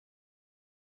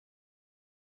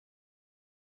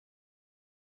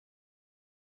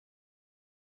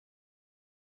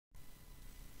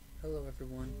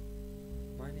everyone.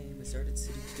 My name is Arded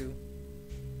City 2.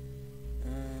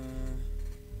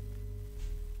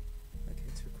 Okay,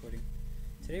 it's recording.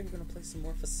 Today we're gonna play some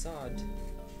more Façade.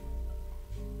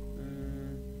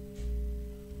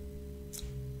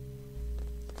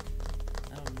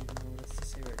 I don't even know what else to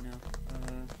say right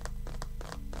now.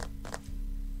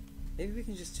 Maybe we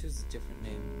can just choose a different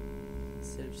name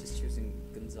instead of just choosing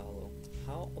Gonzalo.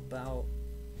 How about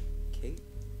Kate?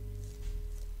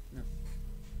 No.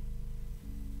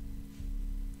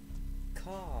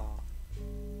 Cock.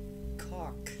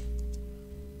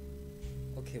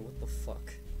 Okay, what the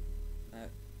fuck?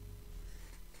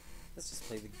 Let's just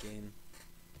play the game.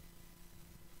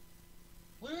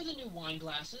 Where are the new wine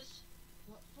glasses?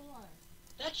 What for?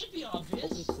 That should be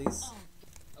obvious. Open, please.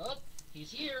 Oh,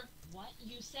 he's here. What?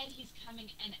 You said he's coming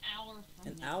an hour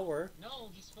from An now. hour? No,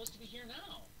 he's supposed to be here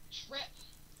now.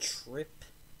 Trip.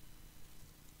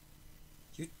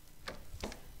 You.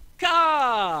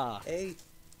 Ka! Hey.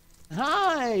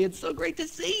 Hi, it's so great to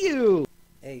see you.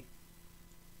 Hey.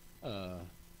 You.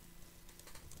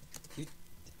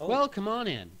 Oh. Well, come on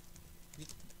in. You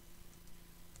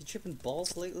tripping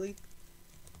balls lately?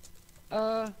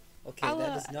 Okay, Okay,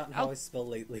 that is not how I spell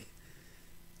lately.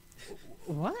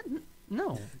 What?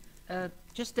 No.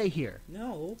 Just stay here.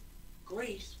 No.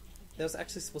 Grace. That was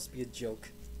actually supposed to be a joke.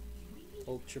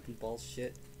 Old tripping balls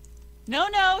shit. No,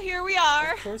 here we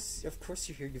are. Of course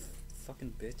you're here, you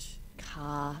fucking bitch.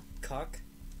 Ka. Cock.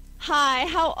 Hi,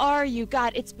 how are you?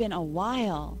 God, it's been a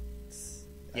while.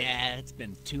 Yeah, it's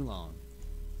been too long.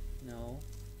 No.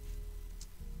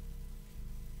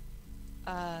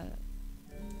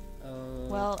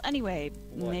 Well, anyway,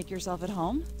 What? make yourself at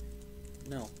home.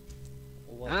 No.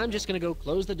 What? I'm just gonna go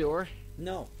close the door.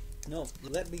 No.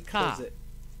 Let me Ka. close it.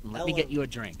 And let me get you a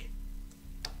drink.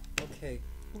 Okay.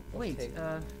 Wait,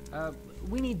 Okay.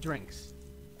 we need drinks.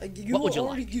 You What would you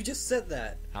already, like? You just said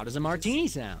that. How does a martini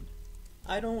sound?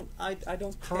 I don't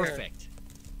care. Perfect.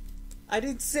 I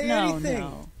didn't say No, anything.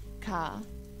 no. Ka.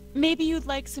 Maybe you'd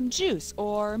like some juice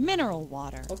or mineral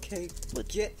water. Okay,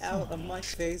 get out of my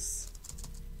face.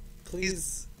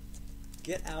 Please.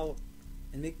 Get out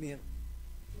and make me a...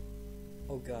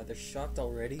 Oh god, they're shocked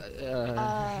already?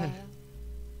 The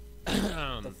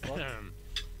fuck?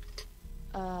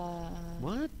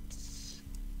 What?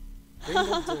 Bring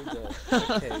the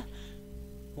dildo. Okay.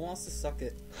 Who wants to suck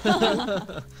it?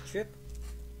 Trip?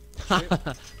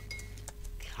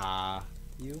 Ka.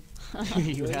 You?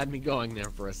 You had me going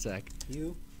there for a sec.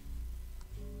 You?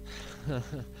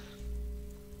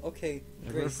 Okay,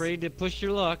 Never Grace. afraid to push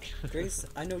your luck. Grace,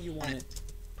 I know you want it.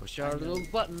 Push our know. little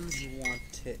buttons. You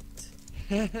want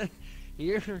it.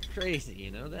 You're crazy,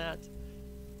 you know that?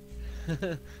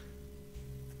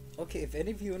 Okay, if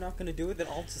any of you are not gonna do it, then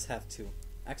I'll just have to.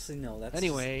 Actually, no, that's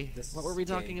Anyway, just, what were we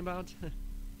talking about?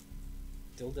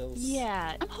 Dildos.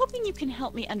 Yeah, I'm hoping you can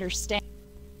help me understand.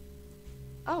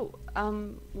 Oh,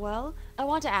 well, I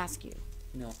want to ask you.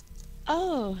 No.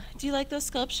 Oh, do you like those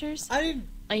sculptures? I didn't...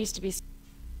 I used to be...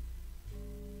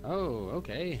 Oh,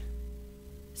 okay.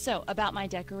 So, about my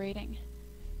decorating.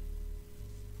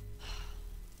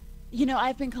 You know,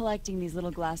 I've been collecting these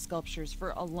little glass sculptures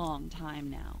for a long time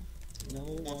now. No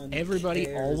one Everybody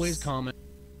cares. always comment.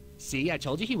 See, I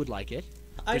told you he would like it.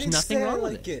 I There's didn't nothing say wrong I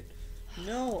with like it.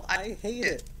 No, I hate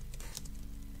it.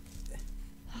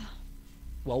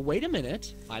 Well, wait a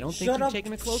minute. I don't think Shut you've up,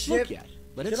 taken a close shit. look yet.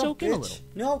 Let it Shut up, soak in a bitch. little.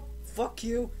 No, fuck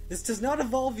you. This does not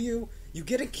involve you. You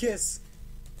get a kiss.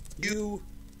 You...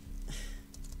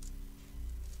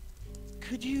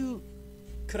 Could you...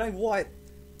 Could I what?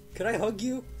 Could I hug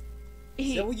you?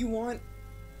 Is that what you want?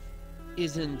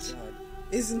 Isn't... God.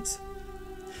 Isn't...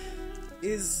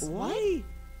 Is... Why?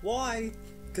 Why?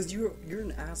 Because you're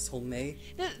an asshole, May.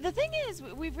 The thing is,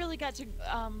 we've really got to,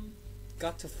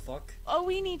 Got to fuck. Oh,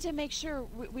 we need to make sure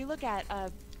we look at,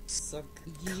 Suck.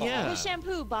 Yeah. the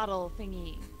shampoo bottle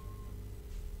thingy.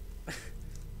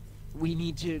 We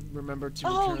need to remember to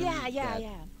Oh, return yeah.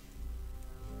 that-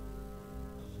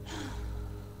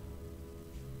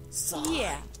 Sigh.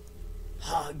 Yeah.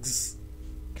 Hugs.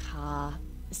 Ka.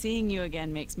 Seeing you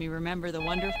again makes me remember the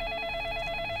wonderful...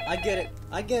 I get it.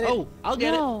 I get it. Oh, I'll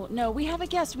get it. No, we have a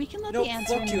guest. We can let No, the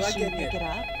answering fuck you, I machine get pick it. it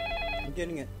up. I'm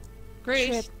getting it. Grace.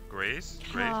 Trip. Grace?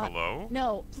 Ka- Grace, hello?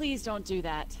 No, please don't do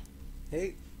that.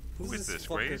 Hey, Who is this,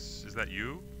 fucker? Grace? Is that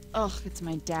you? Ugh, it's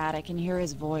my dad. I can hear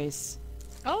his voice.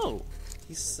 Oh.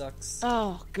 He sucks.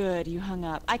 Oh, good. You hung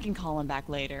up. I can call him back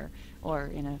later. Or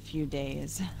in a few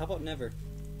days. How about never?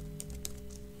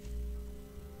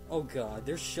 Oh god,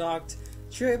 they're shocked.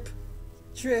 Trip.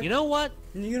 You know what?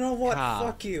 You know what? Ka.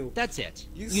 Fuck you. That's it.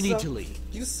 You suck, need to leave.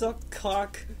 You suck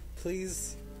cock,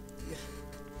 please.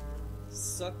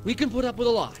 Suck. We can put up with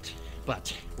a lot,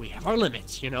 but we have our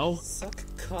limits, you know? Suck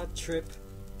cod, Trip.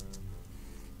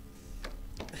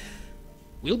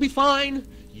 We'll be fine.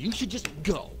 You should just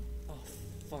go. Oh,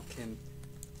 fuck him.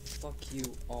 Fuck you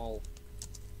all.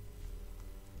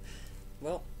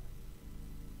 Well.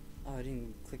 Oh, I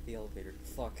didn't click the elevator.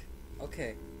 Fuck.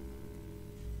 Okay.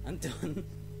 I'm done.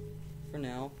 For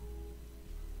now.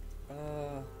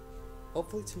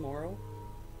 Hopefully tomorrow.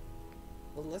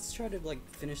 Well, let's try to, like,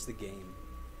 finish the game.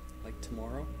 Like,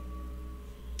 tomorrow.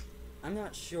 I'm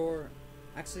not sure.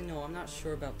 Actually, no, I'm not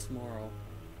sure about tomorrow.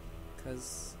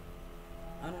 Because,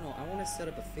 I don't know, I want to set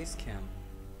up a face cam,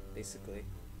 basically.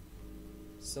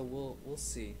 So we'll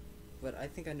see. But I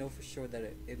think I know for sure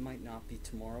that it might not be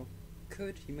tomorrow.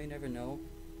 Could, you may never know.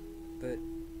 But,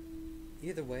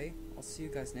 either way, I'll see you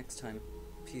guys next time.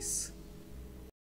 Peace.